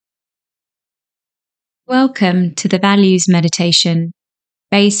Welcome to the Values Meditation,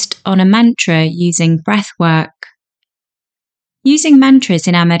 based on a mantra using breath work. Using mantras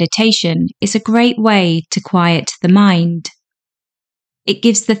in our meditation is a great way to quiet the mind. It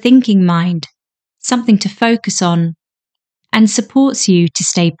gives the thinking mind something to focus on and supports you to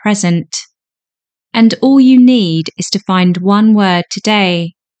stay present. And all you need is to find one word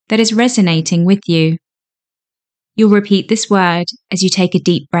today that is resonating with you. You'll repeat this word as you take a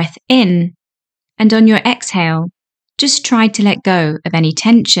deep breath in, and on your exhale, just try to let go of any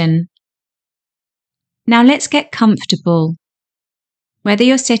tension. Now let's get comfortable. Whether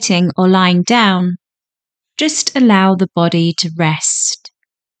you're sitting or lying down, just allow the body to rest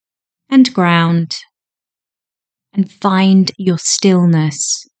and ground and find your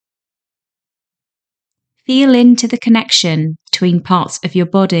stillness. Feel into the connection between parts of your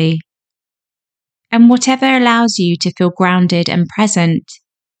body, and whatever allows you to feel grounded and present,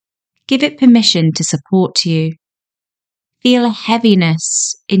 give it permission to support you. Feel a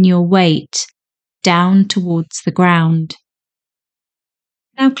heaviness in your weight down towards the ground.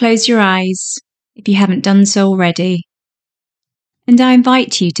 Now close your eyes if you haven't done so already, and I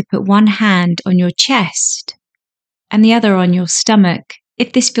invite you to put one hand on your chest and the other on your stomach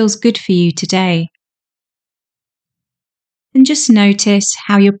if this feels good for you today. And just notice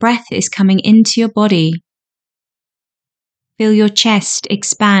how your breath is coming into your body. Feel your chest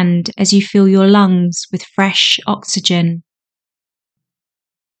expand as you fill your lungs with fresh oxygen.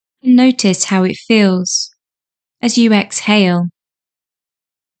 And notice how it feels as you exhale.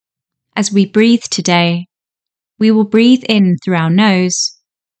 As we breathe today, we will breathe in through our nose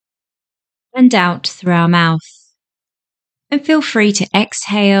and out through our mouth. And feel free to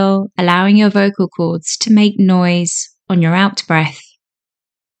exhale, allowing your vocal cords to make noise on your out breath.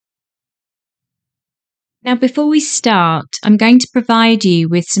 Now, before we start, I'm going to provide you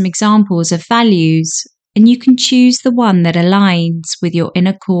with some examples of values, and you can choose the one that aligns with your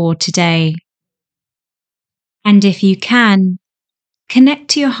inner core today. And if you can, connect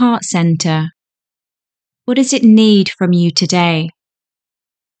to your heart center. What does it need from you today?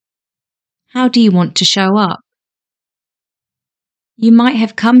 How do you want to show up? You might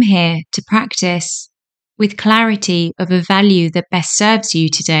have come here to practice with clarity of a value that best serves you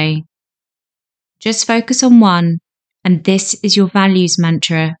today. Just focus on one, and this is your values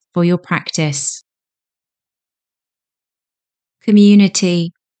mantra for your practice.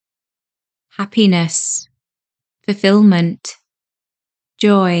 Community, happiness, fulfillment,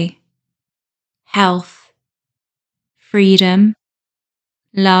 joy, health, freedom,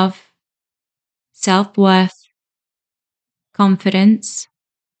 love, self-worth, confidence,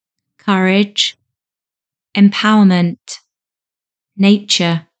 courage, empowerment,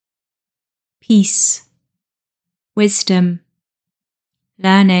 nature, peace, wisdom,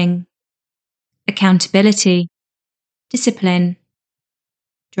 learning, accountability, discipline,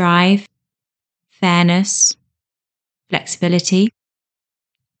 drive, fairness, flexibility,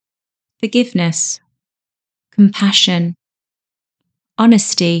 forgiveness, compassion,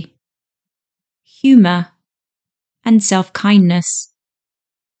 honesty, humor, and self-kindness.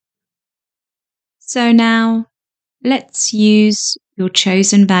 So now, let's use your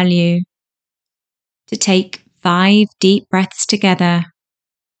chosen value to take 5 deep breaths together,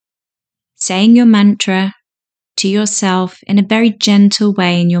 saying your mantra to yourself in a very gentle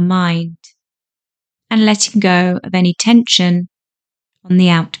way in your mind, and letting go of any tension on the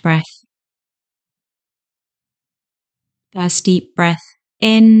out breath. First deep breath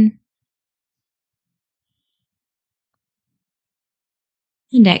in,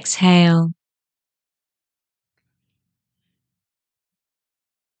 and exhale.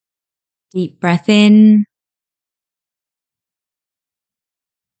 Deep breath in,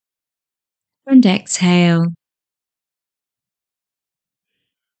 and exhale.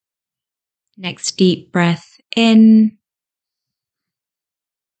 Next deep breath in,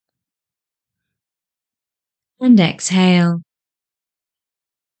 and exhale.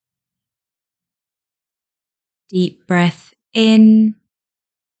 Deep breath in,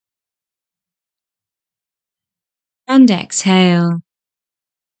 and exhale.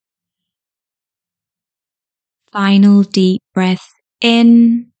 Final deep breath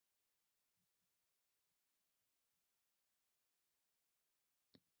in,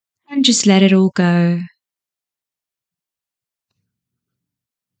 and just let it all go.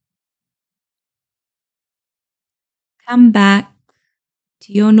 Come back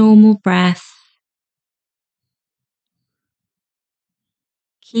to your normal breath.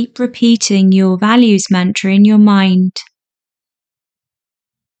 Keep repeating your values mantra in your mind,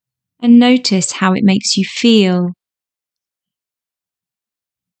 and notice how it makes you feel.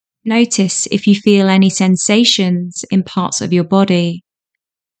 Notice if you feel any sensations in parts of your body.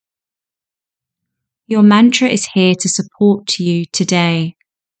 Your mantra is here to support you today.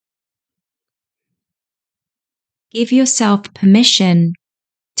 Give yourself permission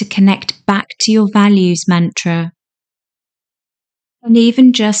to connect back to your values mantra. And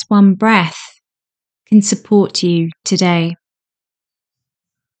even just one breath can support you today.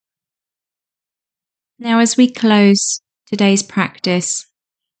 Now, as we close today's practice,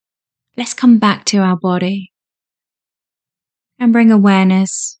 let's come back to our body and bring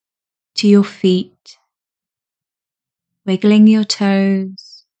awareness to your feet, wiggling your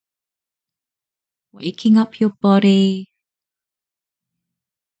toes, waking up your body,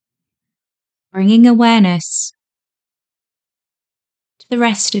 bringing awareness to the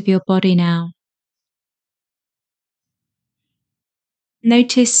rest of your body now.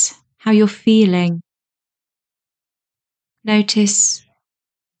 Notice how you're feeling. Notice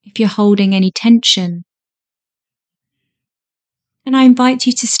if you're holding any tension. And I invite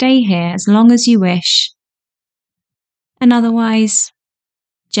you to stay here as long as you wish. And otherwise,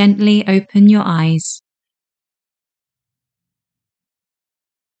 gently open your eyes.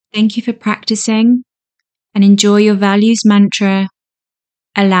 Thank you for practicing and enjoy your values mantra.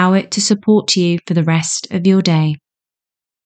 Allow it to support you for the rest of your day.